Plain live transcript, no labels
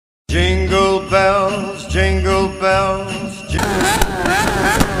bells.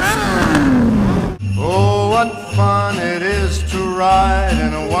 Oh, what fun it is to ride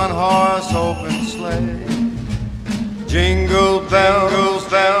in a one-horse open sleigh. Jingle bells,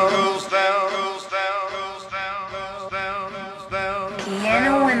 bells, bells, bells, bells, bells, bells.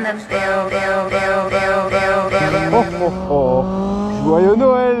 Keanu in the building. Oh, oh, oh. Joyeux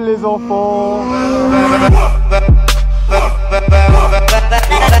Noël les enfants.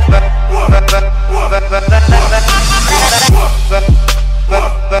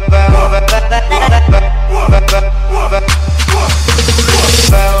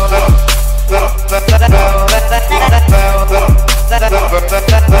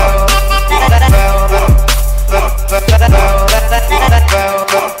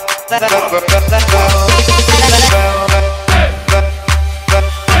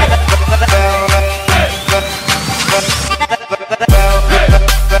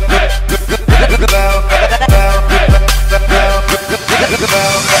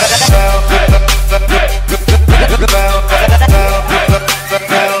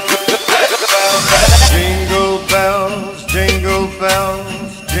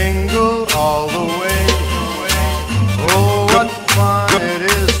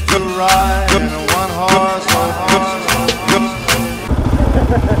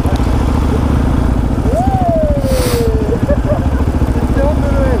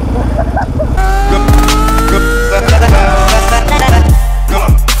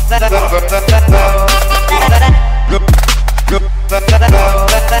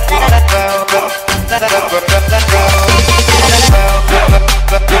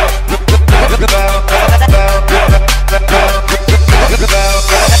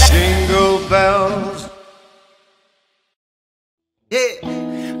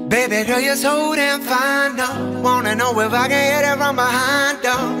 Baby girl, you're so damn fine, though. Wanna know if I can hit it from behind,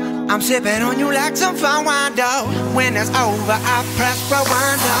 though. I'm sipping on you like some fine wine, though. When it's over, I press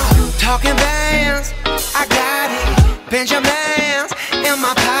rewind, though. Talking bands, I got it. Benjamins in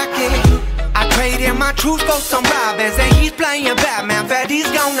my pocket. I traded my truth for some robbers, and he's playing Batman, but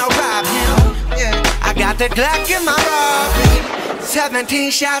he's gonna rob him. Yeah, I got the Glock in my robbery.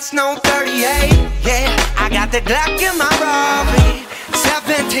 17 shots, no 38. Yeah, I got the Glock in my robbery.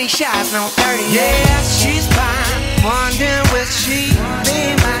 17 shots, no 30. Yeah, she's fine. Wondering will she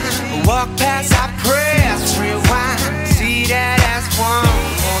be mine? Walk past, I press rewind. See that ass one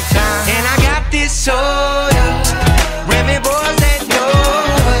more time. And I got this soda. Remy boys that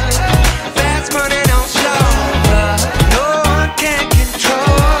know it. Fast money don't slow up. No one can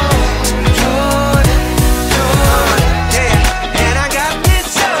control it. Yeah, and I got this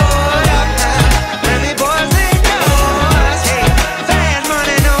soda. Remy boys that know us. Hey, fast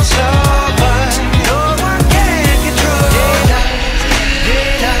money don't slow up. No one can control it.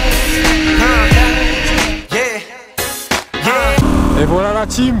 Et voilà la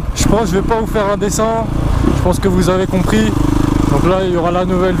team, je pense que je vais pas vous faire un dessin, je pense que vous avez compris. Donc là il y aura la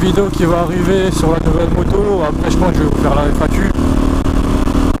nouvelle vidéo qui va arriver sur la nouvelle moto. Après je pense que je vais vous faire la FAQ. Et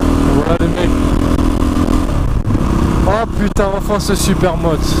voilà les mecs. Oh putain, enfin ce super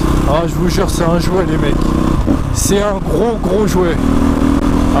mode. Ah je vous jure c'est un jouet les mecs. C'est un gros jouet.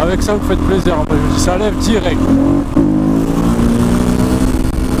 Avec ça vous faites plaisir, moi, je vous dis ça lève direct.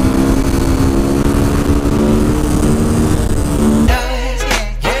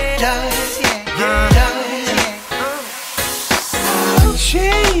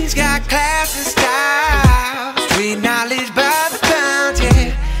 She's got class and style, street knowledge by the pound,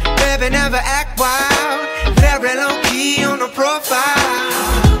 yeah. Baby never act wild, very low key on the profile.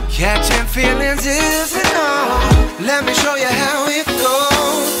 Catching feelings isn't all. Let me show you how it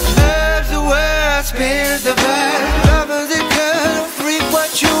goes. Loves the word, spins the verb. Lovers it could freak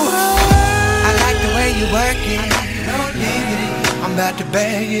what you are. I like the way you work it. No diggity, I'm about to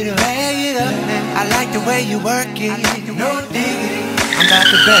bag it up. I like the way you work it. No diggity, I'm about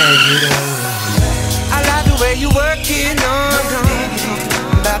to bag it up. I like the way you work it. No,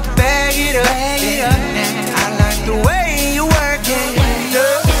 I'm about to bag it up. I like the way you work it.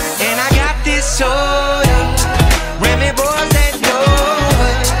 And I got this soda. Remy boys that know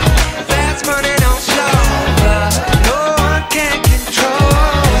it. Fast money don't slow up. No one can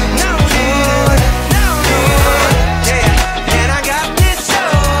control it. No, yeah. And I got this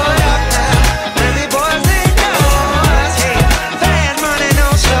soda. Remy boys that know us. Hey, fast money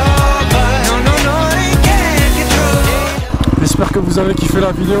don't slow up. No, they can't control it. J'espère que vous avez kiffé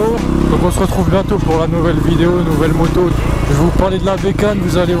la vidéo. Donc on se retrouve bientôt pour la nouvelle vidéo, nouvelle moto. Je vais vous parler de la bécane,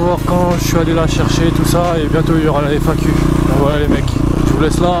 vous allez voir quand je suis allé la chercher, tout ça. Et bientôt il y aura la FAQ. Donc voilà les mecs, je vous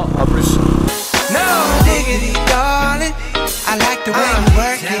laisse là, à plus. No diggity, darling. I like the way you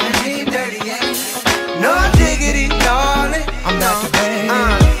work it. No diggity.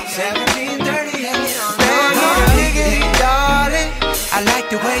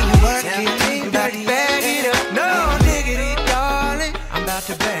 the way you work it. I'm about to bag it up. No, diggity, darling. I'm about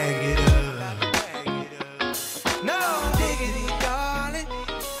to bag it up.